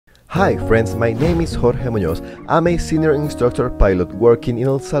Hi friends, my name is Jorge Muñoz. I'm a senior instructor pilot working in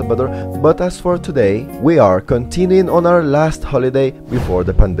El Salvador, but as for today, we are continuing on our last holiday before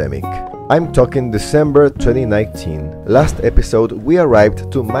the pandemic. I'm talking December 2019. Last episode we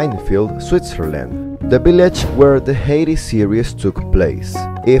arrived to Maienfeld, Switzerland, the village where the Haiti series took place.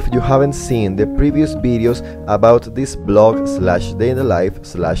 If you haven't seen the previous videos about this blog / day in the life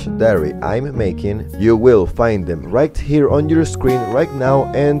 / diary I'm making, you will find them right here on your screen right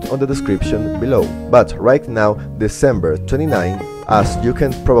now and on the description below. But right now, December 29, as you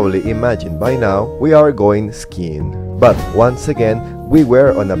can probably imagine by now, we are going skiing. But once again, we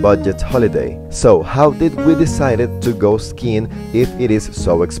were on a budget holiday. So how did we decide to go skiing if it is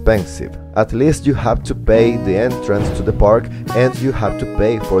so expensive? At least you have to pay the entrance to the park and you have to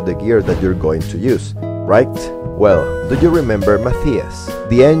pay for the gear that you're going to use, right? Well, do you remember Matthias?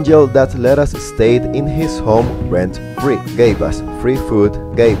 The angel that let us stay in his home rent-free, gave us free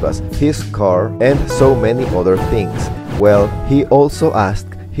food, gave us his car and so many other things. Well, he also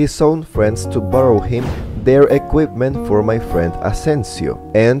asked his own friends to borrow him their equipment for my friend Asensio,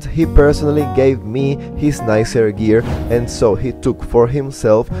 and he personally gave me his nicer gear, and so he took for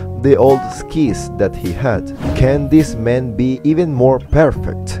himself the old skis that he had. Can this man be even more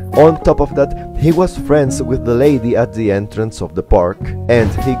perfect? On top of that, he was friends with the lady at the entrance of the park, and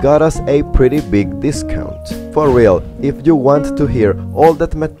he got us a pretty big discount. For real, if you want to hear all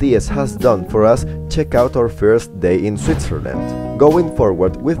that Matthias has done for us, check out our first day in Switzerland. Going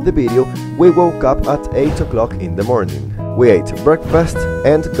forward with the video, we woke up at 8 o'clock in the morning. We ate breakfast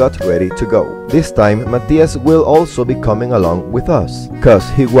and got ready to go. This time Matthias will also be coming along with us, cause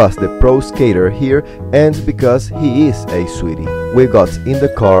he was the pro skater here and because he is a sweetie. We got in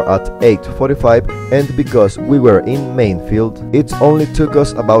the car at 8:45 and because we were in Maienfeld, it only took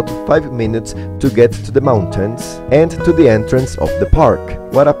us about 5 minutes to get to the mountains and to the entrance of the park.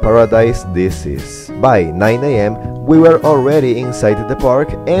 What a paradise this is. By 9 AM we were already inside the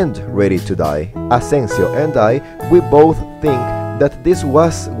park and ready to die. Asensio and I, we both think that this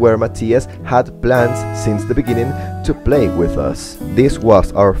was where Matthias had plans since the beginning to play with us. This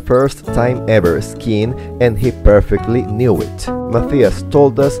was our first time ever skiing and he perfectly knew it. Matthias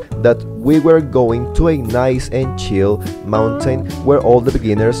told us that we were going to a nice and chill mountain where all the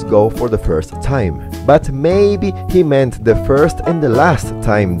beginners go for the first time. But maybe he meant the first and the last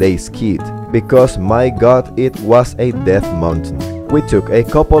time they skied, because my god, it was a death mountain. We took a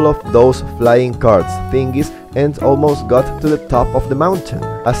couple of those flying carts thingies and almost got to the top of the mountain.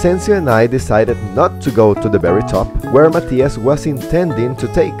 Asensio and I decided not to go to the very top, where Matthias was intending to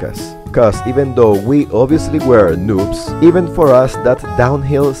take us. Cause even though we obviously were noobs, even for us that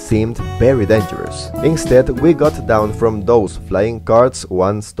downhill seemed very dangerous. Instead, we got down from those flying carts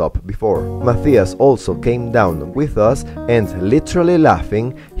one stop before. Matthias also came down with us and literally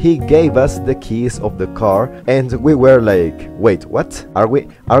laughing, he gave us the keys of the car and we were like, wait, what? Are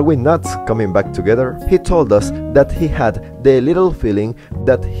we not coming back together? He told us that he had the little feeling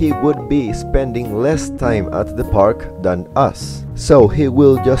that he would be spending less time at the park than us. So he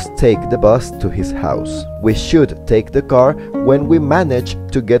will just take the bus to his house. We should take the car when we manage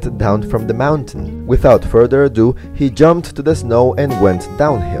to get down from the mountain. Without further ado, he jumped to the snow and went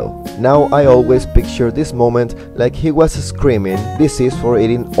downhill. Now I always picture this moment like he was screaming, "This is for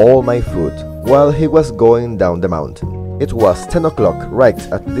eating all my food," while he was going down the mountain. It was 10 o'clock right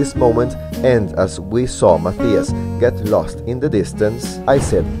at this moment, and as we saw Matthias get lost in the distance, I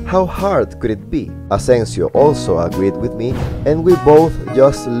said, how hard could it be? Asensio also agreed with me, and we both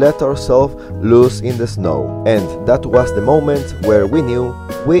just let ourselves loose in the snow. And that was the moment where we knew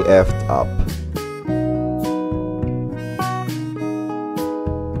we effed up.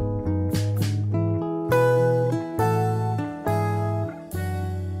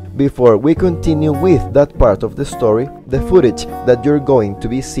 Before we continue with that part of the story, the footage that you're going to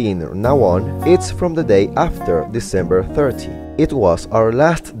be seeing now on, it's from the day after December 30. It was our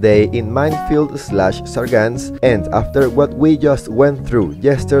last day in Maienfeld / Sargans, and after what we just went through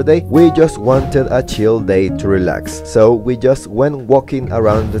yesterday, we just wanted a chill day to relax. So we just went walking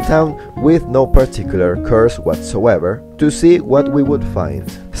around the town with no particular course whatsoever to see what we would find.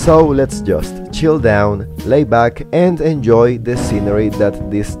 So let's just chill down, lay back and enjoy the scenery that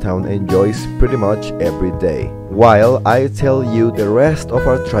this town enjoys pretty much every day, while I tell you the rest of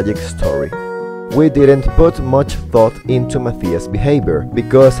our tragic story. We didn't put much thought into Matthias' behavior,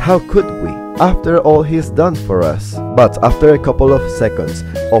 because how could we? after all he's done for us. But after a couple of seconds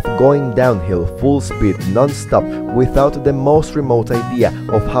of going downhill full speed non-stop without the most remote idea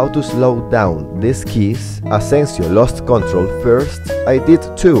of how to slow down the skis, Asensio lost control first, I did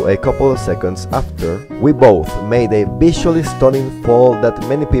too a couple of seconds after. We both made a visually stunning fall that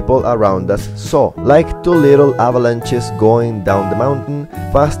many people around us saw, like two little avalanches going down the mountain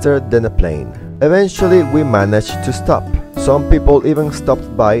faster than a plane. Eventually we managed to stop. Some people even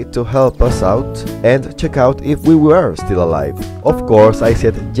stopped by to help us out and check out if we were still alive. Of course I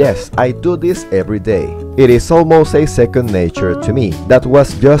said yes, I do this every day. It is almost a second nature to me. That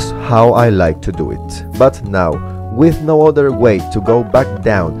was just how I like to do it. But now, with no other way to go back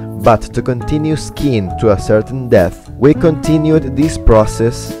down but to continue skiing to a certain depth, we continued this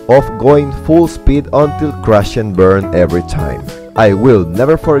process of going full speed until crash and burn every time. I will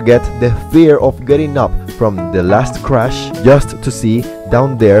never forget the fear of getting up from the last crash just to see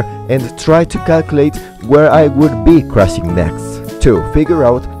down there and try to calculate where I would be crashing next, to figure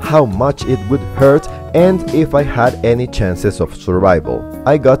out how much it would hurt and if I had any chances of survival.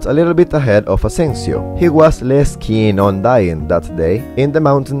 I got a little bit ahead of Asensio. He was less keen on dying that day in the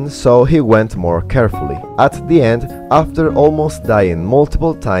mountains, so he went more carefully. At the end, after almost dying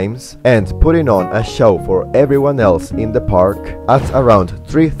multiple times and putting on a show for everyone else in the park, at around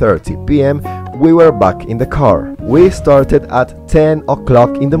 3:30 p.m. we were back in the car. We started at 10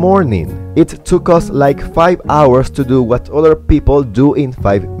 o'clock in the morning. It took us like 5 hours to do what other people do in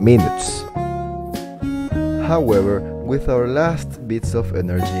 5 minutes. However, with our last bits of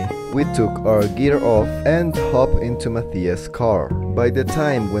energy, we took our gear off and hopped into Matthias' car. By the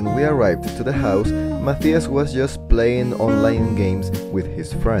time when we arrived to the house, Matthias was just playing online games with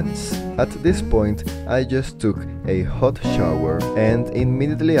his friends. At this point, I just took a hot shower and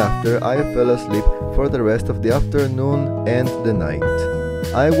immediately after I fell asleep for the rest of the afternoon and the night.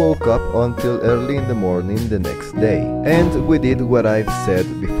 I woke up until early in the morning the next day, and we did what I've said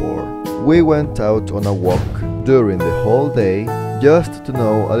before. We went out on a walk during the whole day just to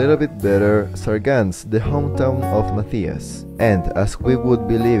know a little bit better Sargans, the hometown of Matthias. And as we would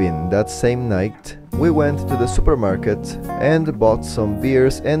be leaving that same night, we went to the supermarket and bought some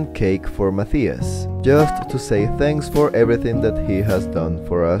beers and cake for Matthias, just to say thanks for everything that he has done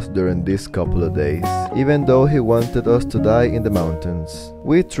for us during these couple of days, even though he wanted us to die in the mountains.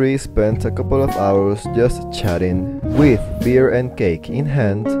 We three spent a couple of hours just chatting, with beer and cake in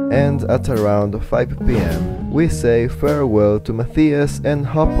hand, and at around 5 p.m. we say farewell to Matthias and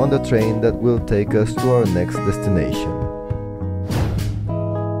hop on the train that will take us to our next destination.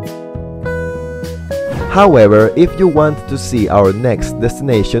 However, if you want to see our next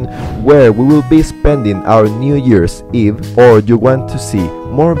destination where we will be spending our New Year's Eve, or you want to see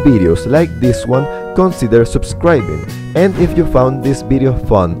more videos like this one, consider subscribing. And if you found this video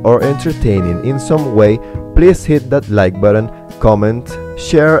fun or entertaining in some way, please hit that like button, comment,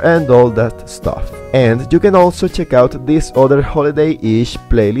 share and all that stuff. And you can also check out this other holiday-ish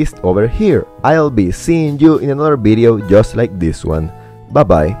playlist over here. I'll be seeing you in another video just like this one. Bye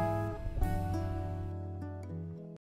bye.